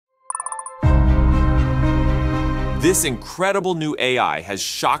This incredible new AI has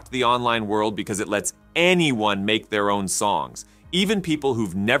shocked the online world because it lets anyone make their own songs, even people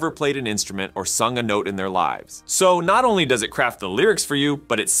who've never played an instrument or sung a note in their lives. So not only does it craft the lyrics for you,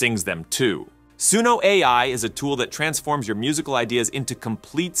 but it sings them too. Suno AI is a tool that transforms your musical ideas into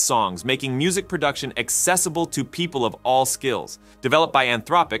complete songs, making music production accessible to people of all skills. Developed by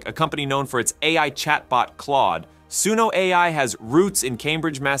Anthropic, a company known for its AI chatbot Claude, Suno AI has roots in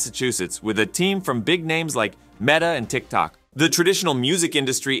Cambridge, Massachusetts, with a team from big names like Meta and TikTok. The traditional music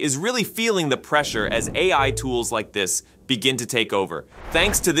industry is really feeling the pressure as AI tools like this begin to take over.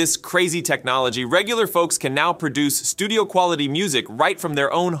 Thanks to this crazy technology, regular folks can now produce studio-quality music right from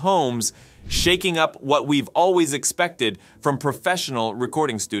their own homes, shaking up what we've always expected from professional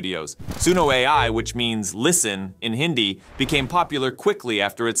recording studios. Suno AI, which means listen in Hindi, became popular quickly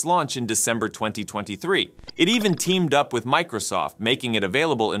after its launch in December 2023. It even teamed up with Microsoft, making it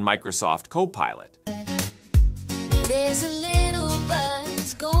available in Microsoft Copilot. There's a little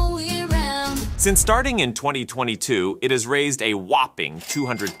buzz going round. Since starting in 2022, it has raised a whopping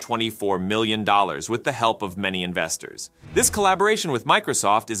 $224 million with the help of many investors. This collaboration with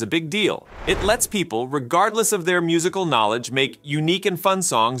Microsoft is a big deal. It lets people, regardless of their musical knowledge, make unique and fun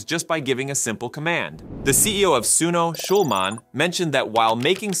songs just by giving a simple command. The CEO of Suno, Schulman, mentioned that while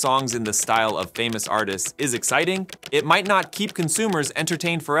making songs in the style of famous artists is exciting, it might not keep consumers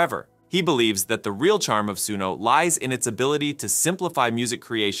entertained forever. He believes that the real charm of Suno lies in its ability to simplify music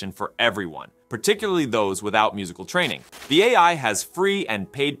creation for everyone, particularly those without musical training. The AI has free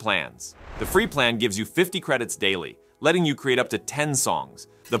and paid plans. The free plan gives you 50 credits daily, letting you create up to 10 songs.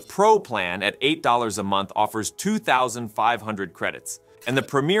 The Pro plan at $8 a month offers 2,500 credits, and the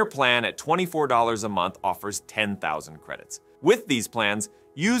Premier plan at $24 a month offers 10,000 credits. With these plans,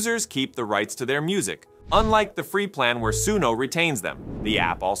 users keep the rights to their music, unlike the free plan where Suno retains them. The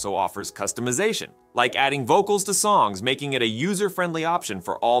app also offers customization, like adding vocals to songs, making it a user-friendly option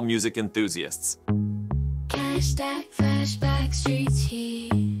for all music enthusiasts. Cash stack, flashback, streets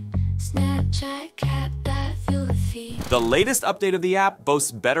heat. Snapchat, cap that, feel the feed. The latest update of the app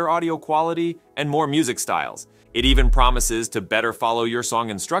boasts better audio quality and more music styles. It even promises to better follow your song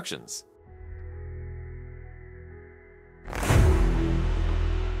instructions.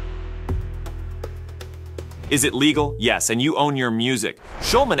 Is it legal? Yes, and you own your music.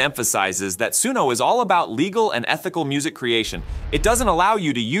 Schulman emphasizes that Suno is all about legal and ethical music creation. It doesn't allow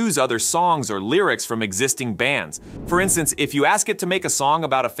you to use other songs or lyrics from existing bands. For instance, if you ask it to make a song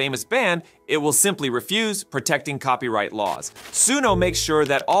about a famous band, it will simply refuse, protecting copyright laws. Suno makes sure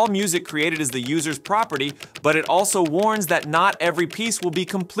that all music created is the user's property, but it also warns that not every piece will be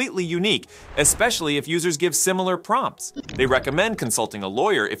completely unique, especially if users give similar prompts. They recommend consulting a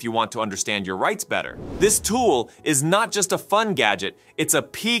lawyer if you want to understand your rights better. This tool is not just a fun gadget, it's a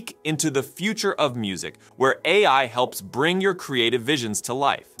peek into the future of music, where AI helps bring your creative visions to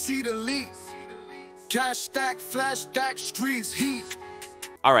life. See the leaf, cash stack, flash stack, streets heat.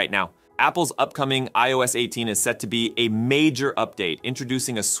 All right, now, Apple's upcoming iOS 18 is set to be a major update,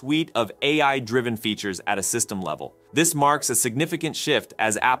 introducing a suite of AI-driven features at a system level. This marks a significant shift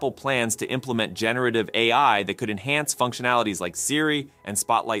as Apple plans to implement generative AI that could enhance functionalities like Siri and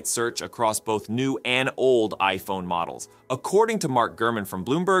Spotlight Search across both new and old iPhone models. According to Mark Gurman from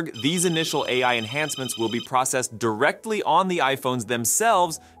Bloomberg, these initial AI enhancements will be processed directly on the iPhones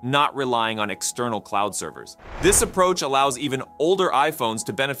themselves, not relying on external cloud servers. This approach allows even older iPhones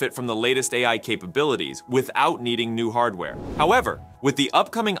to benefit from the latest AI capabilities without needing new hardware. However, with the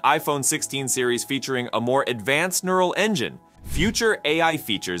upcoming iPhone 16 series featuring a more advanced neural engine, future AI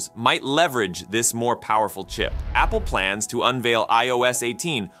features might leverage this more powerful chip. Apple plans to unveil iOS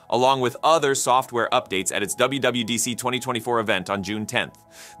 18 along with other software updates at its WWDC 2024 event on June 10th.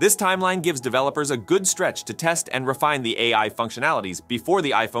 This timeline gives developers a good stretch to test and refine the AI functionalities before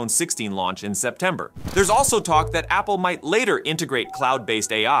the iPhone 16 launch in September. There's also talk that Apple might later integrate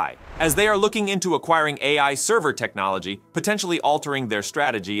cloud-based AI, as they are looking into acquiring AI server technology, potentially altering their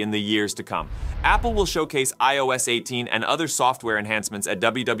strategy in the years to come. Apple will showcase iOS 18 and other software enhancements at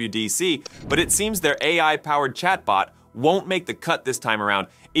WWDC, but it seems their AI-powered chatbot won't make the cut this time around,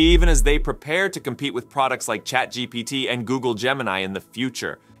 even as they prepare to compete with products like ChatGPT and Google Gemini in the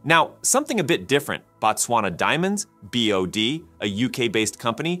future. Now, something a bit different. Botswana Diamonds, BOD, a UK-based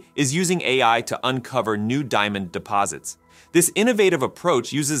company, is using AI to uncover new diamond deposits. This innovative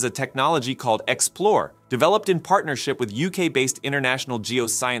approach uses a technology called Explore, developed in partnership with UK-based International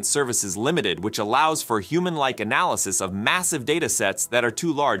Geoscience Services Limited, which allows for human-like analysis of massive data sets that are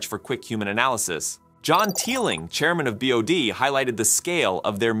too large for quick human analysis. John Teeling, chairman of BOD, highlighted the scale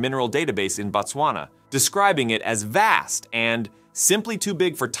of their mineral database in Botswana. describing it as vast and simply too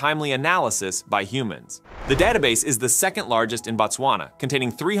big for timely analysis by humans. The database is the second largest in Botswana,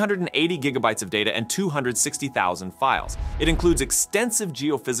 containing 380 gigabytes of data and 260,000 files. It includes extensive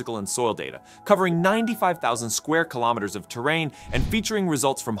geophysical and soil data, covering 95,000 square kilometers of terrain and featuring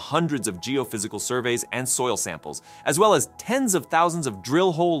results from hundreds of geophysical surveys and soil samples, as well as tens of thousands of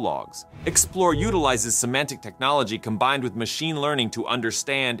drill hole logs. Explore utilizes semantic technology combined with machine learning to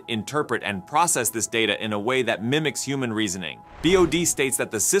understand, interpret, and process this data in a way that mimics human reasoning. BOD states that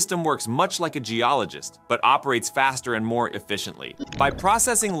the system works much like a geologist, but operates faster and more efficiently. By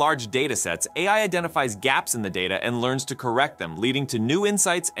processing large datasets, AI identifies gaps in the data and learns to correct them, leading to new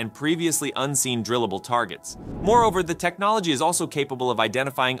insights and previously unseen drillable targets. Moreover, the technology is also capable of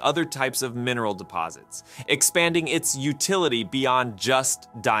identifying other types of mineral deposits, expanding its utility beyond just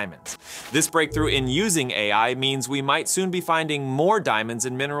diamonds. This breakthrough in using AI means we might soon be finding more diamonds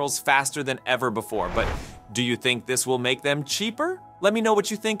and minerals faster than ever before, but do you think this will make them cheaper? Let me know what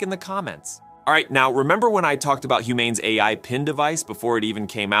you think in the comments. All right, now remember when I talked about Humane's AI Pin device before it even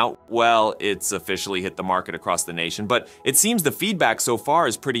came out? Well, it's officially hit the market across the nation, but it seems the feedback so far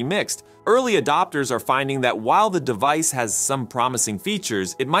is pretty mixed. Early adopters are finding that while the device has some promising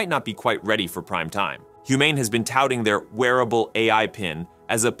features, it might not be quite ready for prime time. Humane has been touting their wearable AI Pin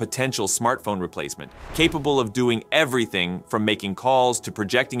as a potential smartphone replacement, capable of doing everything from making calls to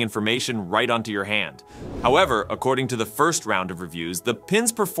projecting information right onto your hand. However, according to the first round of reviews, the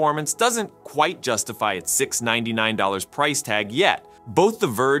Pin's performance doesn't quite justify its $699 price tag yet. Both The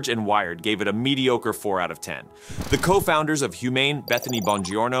Verge and Wired gave it a mediocre 4 out of 10. The co-founders of Humane, Bethany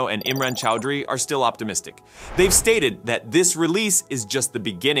Bongiorno and Imran Chowdhury, are still optimistic. They've stated that this release is just the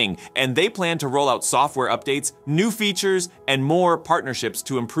beginning, and they plan to roll out software updates, new features, and more partnerships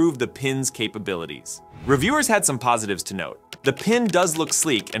to improve the Pin's capabilities. Reviewers had some positives to note. The Pin does look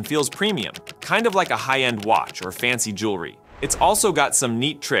sleek and feels premium, kind of like a high-end watch or fancy jewelry. It's also got some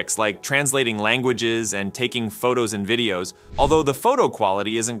neat tricks like translating languages and taking photos and videos, although the photo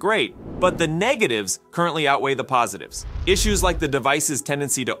quality isn't great. But the negatives currently outweigh the positives. Issues like the device's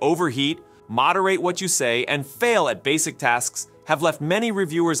tendency to overheat, moderate what you say, and fail at basic tasks have left many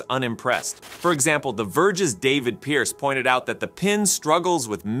reviewers unimpressed. For example, The Verge's David Pierce pointed out that the Pin struggles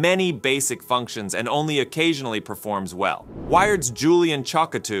with many basic functions and only occasionally performs well. Wired's Julian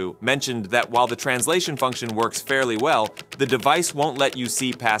Chokatu mentioned that while the translation function works fairly well, the device won't let you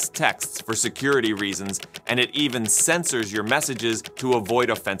see past texts for security reasons, and it even censors your messages to avoid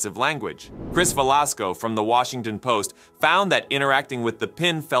offensive language. Chris Velasco from The Washington Post found that interacting with the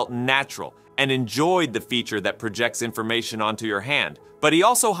Pin felt natural and enjoyed the feature that projects information onto your hand. But he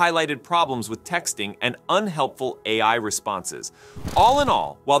also highlighted problems with texting and unhelpful AI responses. All in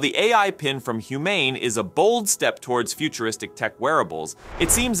all, while the AI Pin from Humane is a bold step towards futuristic tech wearables, it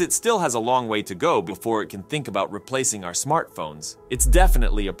seems it still has a long way to go before it can think about replacing our smartphones. It's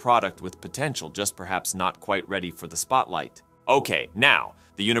definitely a product with potential, just perhaps not quite ready for the spotlight. Okay, now,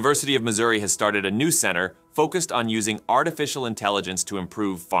 the University of Missouri has started a new center focused on using artificial intelligence to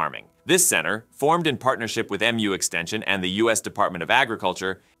improve farming. This center, formed in partnership with MU Extension and the U.S. Department of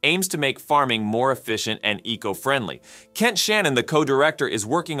Agriculture, aims to make farming more efficient and eco-friendly. Kent Shannon, the co-director, is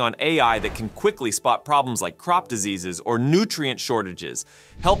working on AI that can quickly spot problems like crop diseases or nutrient shortages,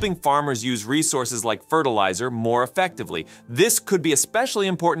 helping farmers use resources like fertilizer more effectively. This could be especially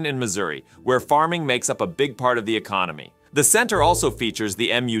important in Missouri, where farming makes up a big part of the economy. The center also features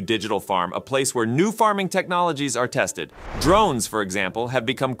the MU Digital Farm, a place where new farming technologies are tested. Drones, for example, have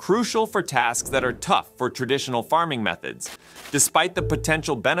become crucial for tasks that are tough for traditional farming methods. Despite the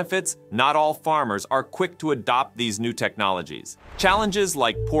potential benefits, not all farmers are quick to adopt these new technologies. Challenges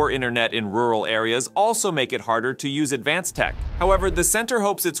like poor internet in rural areas also make it harder to use advanced tech. However, the center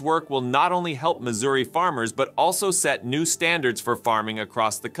hopes its work will not only help Missouri farmers, but also set new standards for farming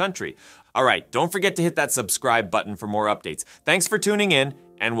across the country. All right, don't forget to hit that subscribe button for more updates. Thanks for tuning in,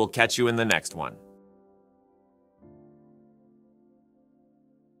 and we'll catch you in the next one.